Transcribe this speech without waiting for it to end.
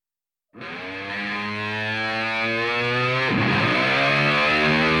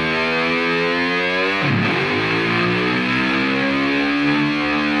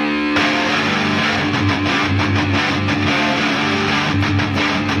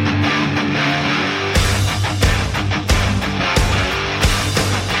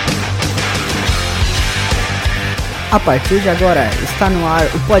A partir de agora está no ar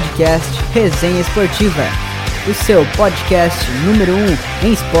o podcast Resenha Esportiva, o seu podcast número 1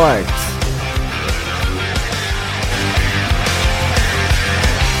 em esportes.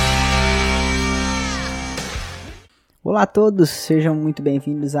 Olá a todos, sejam muito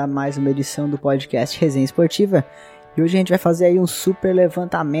bem-vindos a mais uma edição do podcast Resenha Esportiva. E hoje a gente vai fazer aí um super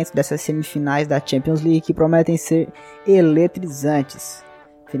levantamento dessas semifinais da Champions League que prometem ser eletrizantes.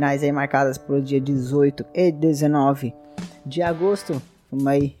 Finais aí marcadas para o dia 18 e 19 de agosto. Vamos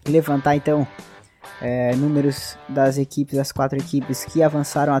aí levantar então números das equipes, das 4 equipes que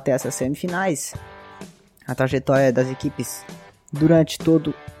avançaram até essas semifinais. A trajetória das equipes durante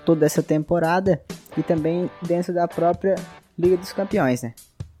toda essa temporada e também dentro da própria Liga dos Campeões, né?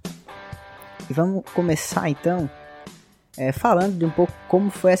 E vamos começar então falando de um pouco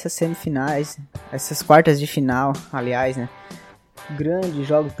como foi essas semifinais, essas quartas de final, aliás, né? Grandes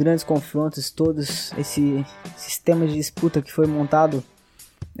jogos, grandes confrontos, todos esse sistema de disputa que foi montado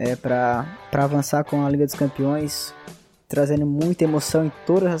para avançar com a Liga dos Campeões, trazendo muita emoção em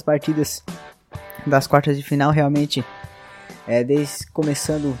todas as partidas das quartas de final, realmente, desde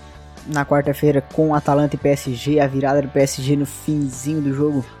começando na quarta-feira com Atalanta e PSG, a virada do PSG no finzinho do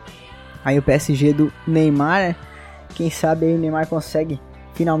jogo, aí o PSG do Neymar, né? Quem sabe aí o Neymar consegue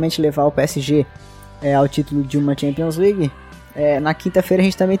finalmente levar o PSG ao título de uma Champions League. Na quinta-feira a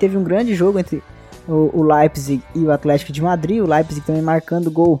gente também teve um grande jogo entre o Leipzig e o Atlético de Madrid. O Leipzig também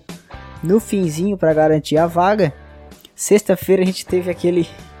marcando gol no finzinho para garantir a vaga. Sexta-feira a gente teve aquele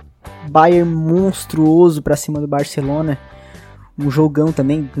Bayern monstruoso para cima do Barcelona. Um jogão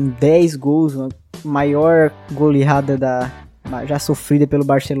também com 10 gols, a maior goleada já sofrida pelo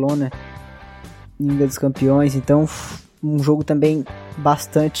Barcelona em Liga dos Campeões. Então um jogo também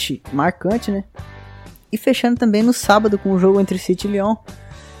bastante marcante, né? E fechando também no sábado com o jogo entre City e Lyon,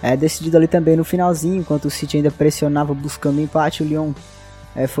 decidido ali também no finalzinho, enquanto o City ainda pressionava buscando o empate, o Lyon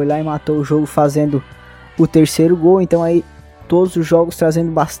foi lá e matou o jogo fazendo o terceiro gol. Então aí todos os jogos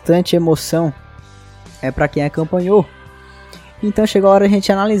trazendo bastante emoção para quem acompanhou. Então chegou a hora de a gente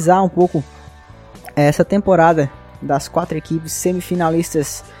analisar um pouco essa temporada das 4 equipes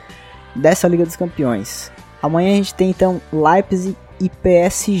semifinalistas dessa Liga dos Campeões. Amanhã a gente tem então Leipzig e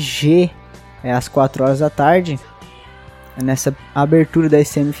PSG às 4 horas da tarde, nessa abertura das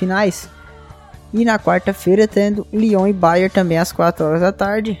semifinais. E na quarta-feira tendo Lyon e Bayern também às 4 horas da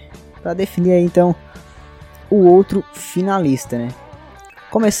tarde, para definir aí então o outro finalista, né?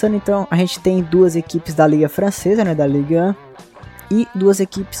 Começando então, a gente tem 2 equipes da Liga Francesa, né, da Ligue 1, e 2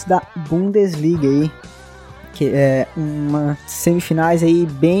 equipes da Bundesliga aí, que é uma semifinais aí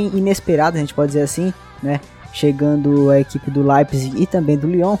bem inesperada, a gente pode dizer assim, né? Chegando a equipe do Leipzig e também do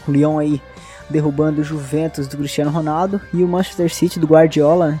Lyon. O Lyon aí derrubando o Juventus do Cristiano Ronaldo e o Manchester City do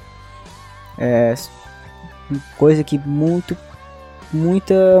Guardiola, né? Coisa que muito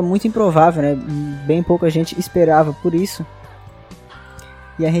improvável, né? Bem pouca gente esperava por isso.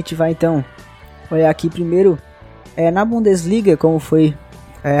 E a gente vai então olhar aqui primeiro na Bundesliga, como foi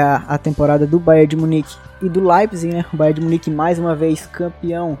a temporada do Bayern de Munique e do Leipzig, né? O Bayern de Munique mais uma vez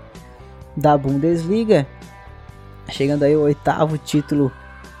campeão da Bundesliga, chegando aí ao 8º título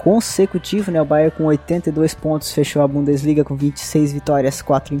consecutivo, né? O Bayern com 82 pontos fechou a Bundesliga com 26 vitórias,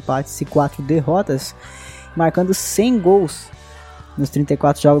 4 empates e 4 derrotas, marcando 100 gols nos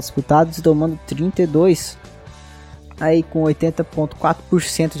 34 jogos disputados e tomando 32, aí com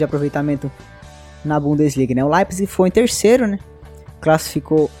 80,4% de aproveitamento na Bundesliga, né? O Leipzig foi em terceiro, né?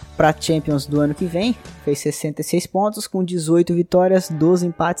 Classificou para a Champions do ano que vem, fez 66 pontos com 18 vitórias, 12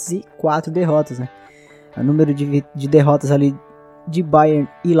 empates e 4 derrotas, né? O número de derrotas ali de Bayern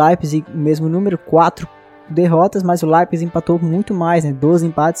e Leipzig, o mesmo número, 4 derrotas, mas o Leipzig empatou muito mais, né? 12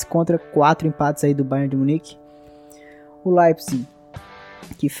 empates contra 4 empates aí do Bayern de Munique. O Leipzig,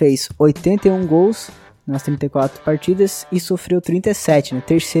 que fez 81 gols nas 34 partidas e sofreu 37, né?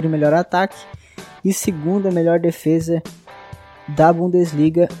 Terceiro melhor ataque e segunda melhor defesa da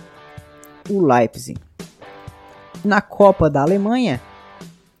Bundesliga, o Leipzig. Na Copa da Alemanha,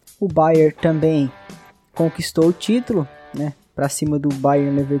 o Bayern também conquistou o título, né, para cima do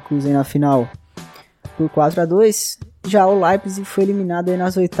Bayern Leverkusen na final por 4-2. Já o Leipzig foi eliminado aí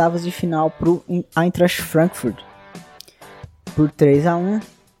nas oitavas de final pro Eintracht Frankfurt por 3-1.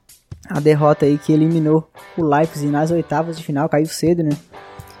 A derrota aí que eliminou o Leipzig nas oitavas de final, caiu cedo, né,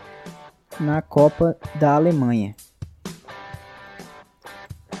 na Copa da Alemanha.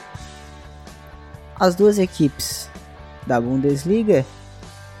 As 2 equipes da Bundesliga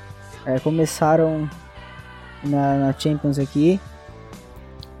começaram na Champions aqui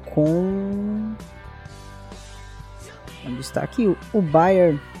com... Onde está aqui? O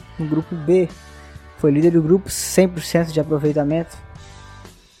Bayern no grupo B foi líder do grupo, 100% de aproveitamento.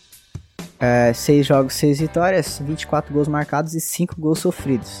 6 jogos, 6 vitórias, 24 gols marcados e 5 gols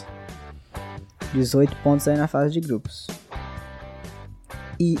sofridos. 18 pontos aí na fase de grupos.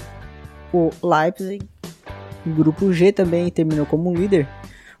 E o Leipzig, no grupo G, também terminou como líder.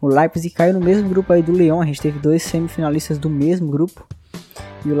 O Leipzig caiu no mesmo grupo aí do Lyon. A gente teve 2 semifinalistas do mesmo grupo.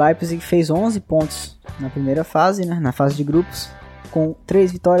 E o Leipzig fez 11 pontos na primeira fase, né, na fase de grupos, com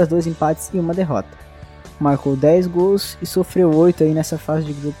 3 vitórias, 2 empates e 1 derrota. Marcou 10 gols e sofreu 8 aí nessa fase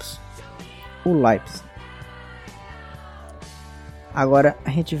de grupos. O Leipzig. Agora a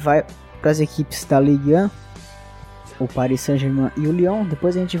gente vai para as equipes da Ligue 1, o Paris Saint-Germain e o Lyon.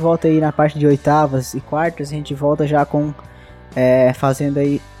 Depois a gente volta aí na parte de oitavas e quartas. A gente volta já com fazendo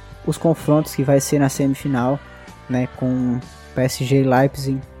aí os confrontos que vai ser na semifinal, né, com PSG,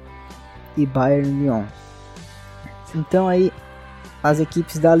 Leipzig e Bayern Lyon. Então aí as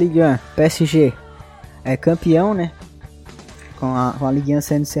equipes da Ligue 1, PSG é campeão, né? Com a Ligue 1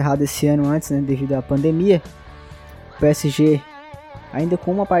 sendo encerrada esse ano antes, né, devido à pandemia. O PSG, ainda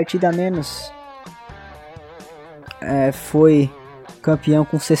com uma partida a menos, foi campeão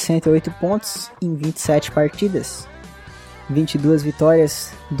com 68 pontos em 27 partidas. 22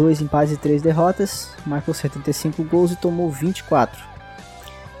 vitórias, 2 empates e 3 derrotas. Marcou 75 gols e tomou 24.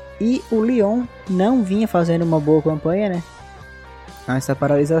 E o Lyon não vinha fazendo uma boa campanha, né? Essa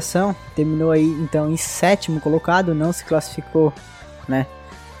paralisação, terminou aí então em 7º colocado, não se classificou, né,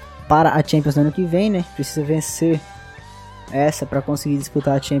 para a Champions no ano que vem, né? Precisa vencer essa para conseguir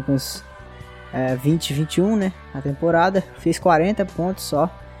disputar a Champions 2021, né, a temporada. Fez 40 pontos só,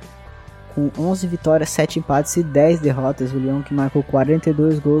 com 11 vitórias, 7 empates e 10 derrotas. O Lyon, que marcou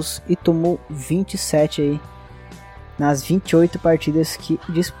 42 gols e tomou 27 aí nas 28 partidas que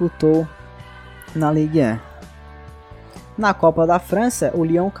disputou na Ligue 1. Na Copa da França, o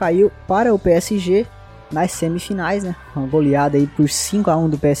Lyon caiu para o PSG nas semifinais, né? Uma goleada aí por 5-1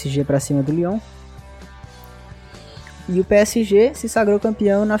 do PSG para cima do Lyon. E o PSG se sagrou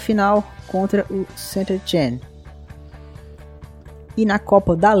campeão na final contra o Saint-Étienne. E na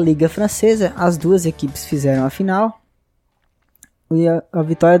Copa da Liga Francesa, as duas equipes fizeram a final. E a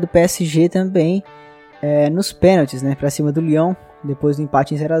vitória do PSG também nos pênaltis, né, para cima do Lyon, depois do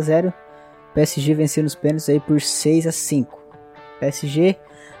empate em 0-0. PSG venceu nos pênaltis aí por 6-5. PSG,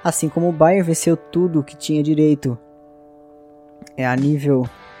 assim como o Bayern, venceu tudo que tinha direito a nível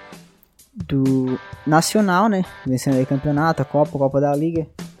do nacional, né? Vencendo aí campeonato, a Copa da Liga.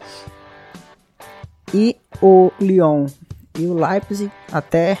 E o Lyon e o Leipzig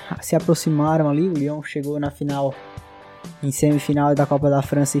até se aproximaram ali. O Lyon chegou na final, em semifinal da Copa da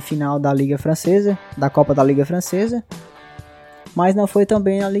França e final da Liga Francesa, da Copa da Liga Francesa, mas não foi tão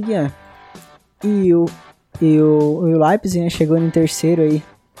bem na Ligue 1. E o Leipzig, né, chegou em terceiro aí,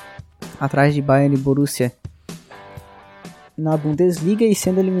 atrás de Bayern e Borussia na Bundesliga, e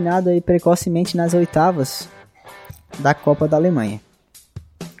sendo eliminado aí precocemente nas oitavas da Copa da Alemanha.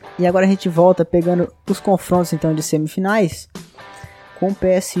 E agora a gente volta pegando os confrontos então de semifinais, com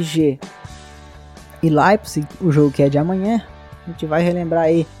PSG e Leipzig, o jogo que é de amanhã. A gente vai relembrar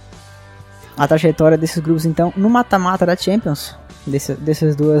aí a trajetória desses grupos então no mata-mata da Champions,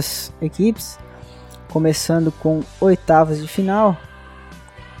 dessas duas equipes, começando com oitavas de final,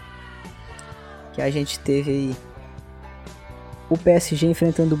 que a gente teve aí o PSG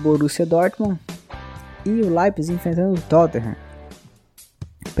enfrentando o Borussia Dortmund e o Leipzig enfrentando o Tottenham.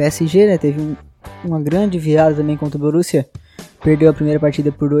 O PSG, né, teve uma grande virada também contra o Borussia, perdeu a primeira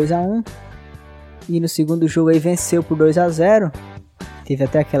partida por 2-1 e no segundo jogo aí venceu por 2-0. Teve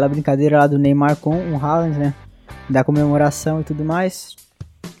até aquela brincadeira lá do Neymar com o Haaland, né, da comemoração e tudo mais.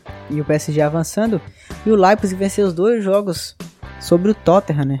 E o PSG avançando. E o Leipzig venceu os dois jogos sobre o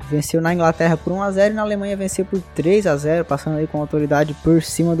Tottenham, né? Venceu na Inglaterra por 1-0 e na Alemanha venceu por 3-0, passando aí com autoridade por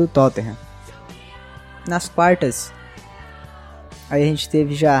cima do Tottenham. Nas quartas, aí a gente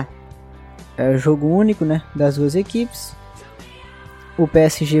teve já jogo único, né, das duas equipes. O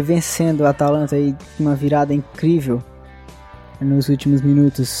PSG vencendo o Atalanta aí, uma virada incrível nos últimos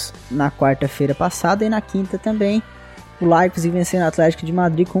minutos na quarta-feira passada, e na quinta também o Leipzig vencendo o Atlético de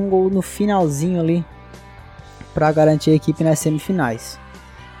Madrid com um gol no finalzinho ali para garantir a equipe nas semifinais.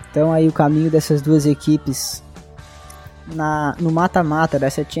 Então aí o caminho dessas duas equipes no mata-mata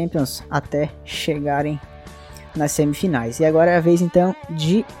dessa Champions até chegarem nas semifinais. E agora é a vez então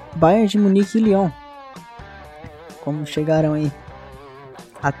de Bayern de Munique e Lyon. Como chegaram aí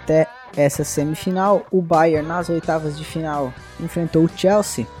até essa semifinal, o Bayern nas oitavas de final enfrentou o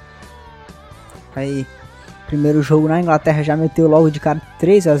Chelsea. Aí, primeiro jogo na Inglaterra, já meteu logo de cara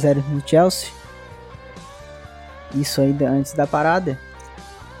 3-0 no Chelsea. Isso ainda antes da parada.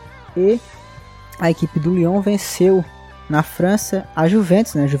 E a equipe do Lyon venceu na França a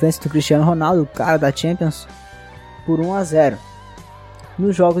Juventus, né? A Juventus do Cristiano Ronaldo, o cara da Champions, por 1-0.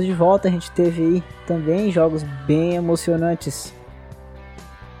 Nos jogos de volta a gente teve aí também jogos bem emocionantes.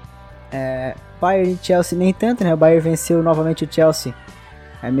 Bayern e Chelsea nem tanto, né? O Bayern venceu novamente o Chelsea.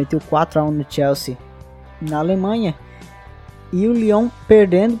 Meteu 4-1 no Chelsea na Alemanha. E o Lyon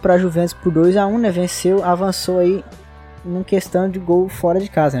perdendo para a Juventus por 2-1, né? Venceu, avançou aí em questão de gol fora de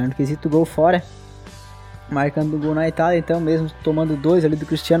casa, né? No quesito gol fora, marcando o gol na Itália, então mesmo tomando 2 ali do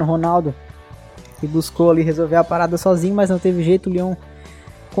Cristiano Ronaldo, que buscou ali resolver a parada sozinho, mas não teve jeito, o Lyon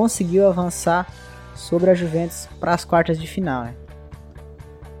conseguiu avançar sobre a Juventus para as quartas de final, né?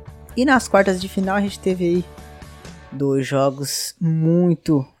 E nas quartas de final a gente teve aí 2 jogos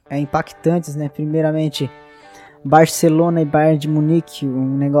muito impactantes, né? Primeiramente, Barcelona e Bayern de Munique,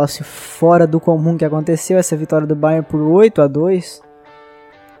 um negócio fora do comum que aconteceu, essa vitória do Bayern por 8-2,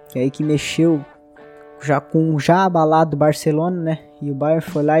 que aí que mexeu já abalado o Barcelona, né? E o Bayern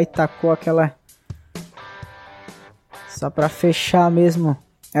foi lá e tacou aquela, só para fechar mesmo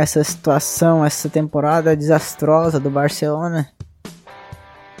essa situação, essa temporada desastrosa do Barcelona.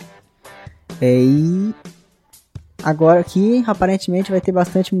 E agora aqui aparentemente vai ter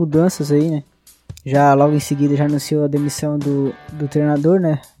bastante mudanças aí, né? Já logo em seguida já anunciou a demissão do treinador,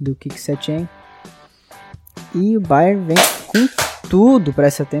 né? Do Setien. E o Bayern vem com tudo para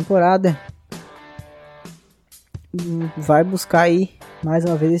essa temporada. Vai buscar aí mais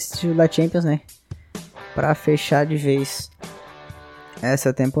uma vez esse título da Champions, né? Para fechar de vez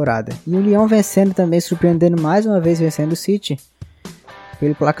essa temporada. E o Lyon vencendo também, surpreendendo mais uma vez, vencendo o City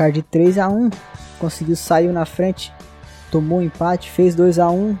pelo placar de 3-1. Conseguiu sair na frente, tomou um empate, fez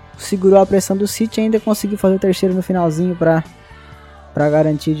 2-1, segurou a pressão do City e ainda conseguiu fazer o terceiro no finalzinho para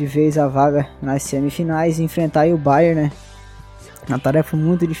garantir de vez a vaga nas semifinais e enfrentar aí o Bayern, né? Uma tarefa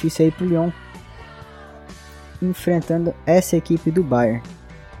muito difícil aí pro Lyon, enfrentando essa equipe do Bayern.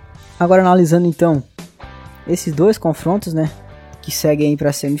 Agora analisando então esses 2 confrontos, né, que seguem aí para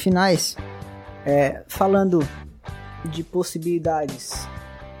as semifinais, falando de possibilidades,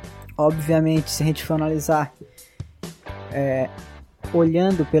 obviamente se a gente for analisar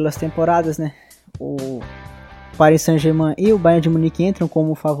olhando pelas temporadas, né, o Paris Saint-Germain e o Bayern de Munique entram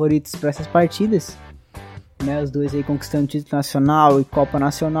como favoritos para essas partidas, né, os dois aí conquistando título nacional e Copa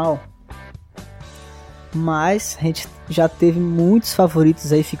Nacional. Mas a gente já teve muitos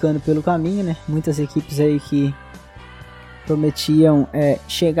favoritos aí ficando pelo caminho, né? Muitas equipes aí que prometiam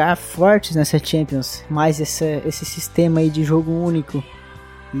chegar fortes nessa Champions, mas esse sistema aí de jogo único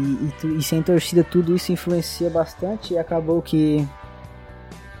e sem torcida, tudo isso influencia bastante e acabou que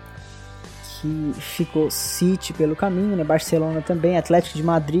ficou City pelo caminho, né? Barcelona também, Atlético de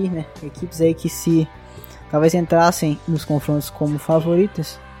Madrid, né? Equipes aí que se talvez entrassem nos confrontos como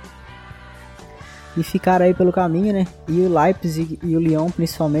favoritas e ficaram aí pelo caminho, né? E o Leipzig e o Lyon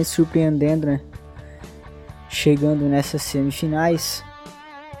principalmente surpreendendo, né? Chegando nessas semifinais,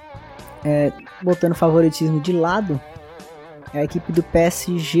 botando favoritismo de lado. A equipe do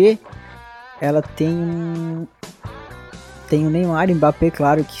PSG, ela tem o Neymar e o Mbappé,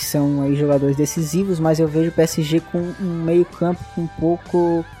 claro que são aí jogadores decisivos, mas eu vejo o PSG com um meio campo com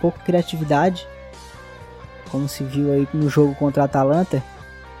pouca criatividade, como se viu aí no jogo contra a Atalanta.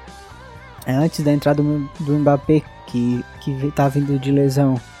 Antes da entrada do Mbappé, que tá vindo de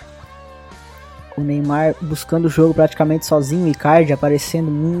lesão, o Neymar buscando o jogo praticamente sozinho, o Icardi aparecendo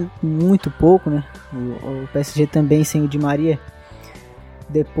muito pouco, né? O PSG também sem o Di Maria.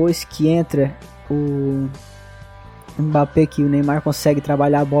 Depois que entra o Mbappé, que o Neymar consegue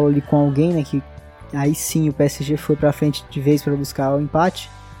trabalhar a bola ali com alguém, né? Que aí sim o PSG foi pra frente de vez para buscar o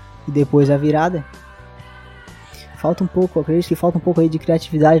empate e depois a virada. Falta um pouco, eu acredito que falta um pouco aí de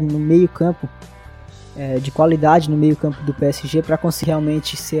criatividade no meio campo, de qualidade no meio campo do PSG para conseguir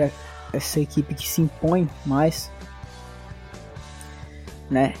realmente ser essa equipe que se impõe mais,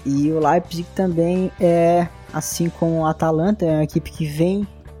 né? E o Leipzig também assim como o Atalanta, é uma equipe que vem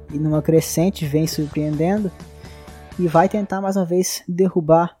numa crescente, vem surpreendendo e vai tentar mais uma vez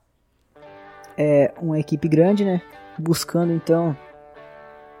derrubar uma equipe grande, né? Buscando então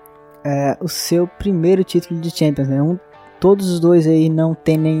o seu primeiro título de Champions, né? Todos os dois aí não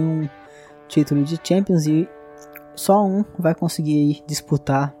tem nenhum título de Champions e só um vai conseguir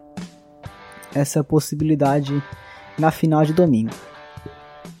disputar essa possibilidade na final de domingo.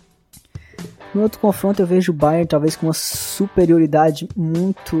 No outro confronto eu vejo o Bayern talvez com uma superioridade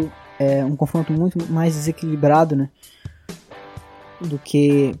muito, um confronto muito mais desequilibrado, né, do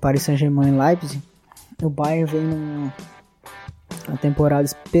que Paris Saint-Germain e Leipzig. O Bayern vem uma temporada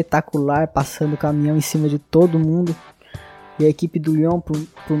espetacular, passando o caminhão em cima de todo mundo. E a equipe do Lyon,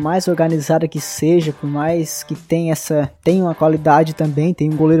 por mais organizada que seja, por mais que tenha uma qualidade também,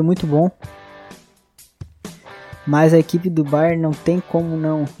 tem um goleiro muito bom. Mas a equipe do Bayern não tem como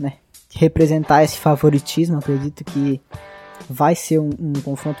não, né, representar esse favoritismo. Acredito que vai ser um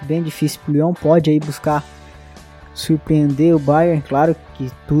confronto bem difícil para o Lyon. Pode aí buscar surpreender o Bayern. Claro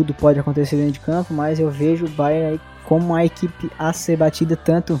que tudo pode acontecer dentro de campo, mas eu vejo o Bayern aí como a equipe a ser batida,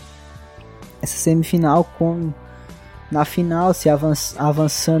 tanto essa semifinal como na final, se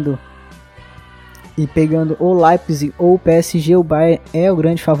avançando e pegando ou o Leipzig ou o PSG. O Bayern é o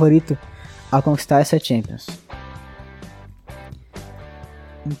grande favorito a conquistar essa Champions.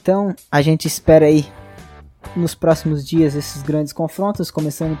 Então a gente espera aí nos próximos dias esses grandes confrontos,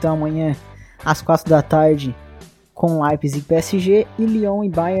 começando então amanhã às 4 da tarde com Leipzig e PSG, e Lyon e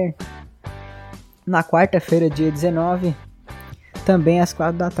Bayern na quarta-feira, dia 19, também às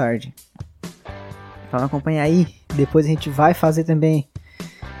 4 da tarde. Então acompanha aí, depois a gente vai fazer também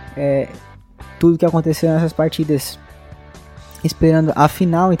tudo que aconteceu nessas partidas, esperando a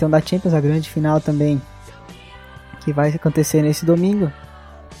final então da Champions, a grande final também, que vai acontecer nesse domingo.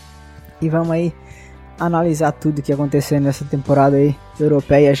 E vamos aí analisar tudo que aconteceu nessa temporada aí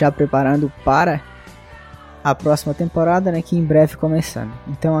europeia, já preparando para a próxima temporada, né, que em breve começando.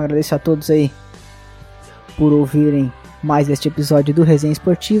 Então agradeço a todos aí por ouvirem mais este episódio do Resenha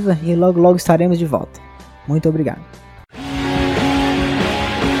Esportiva, e logo estaremos de volta. Muito obrigado.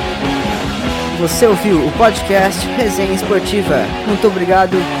 Você ouviu o podcast Resenha Esportiva. Muito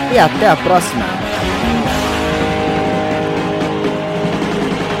obrigado e até a próxima.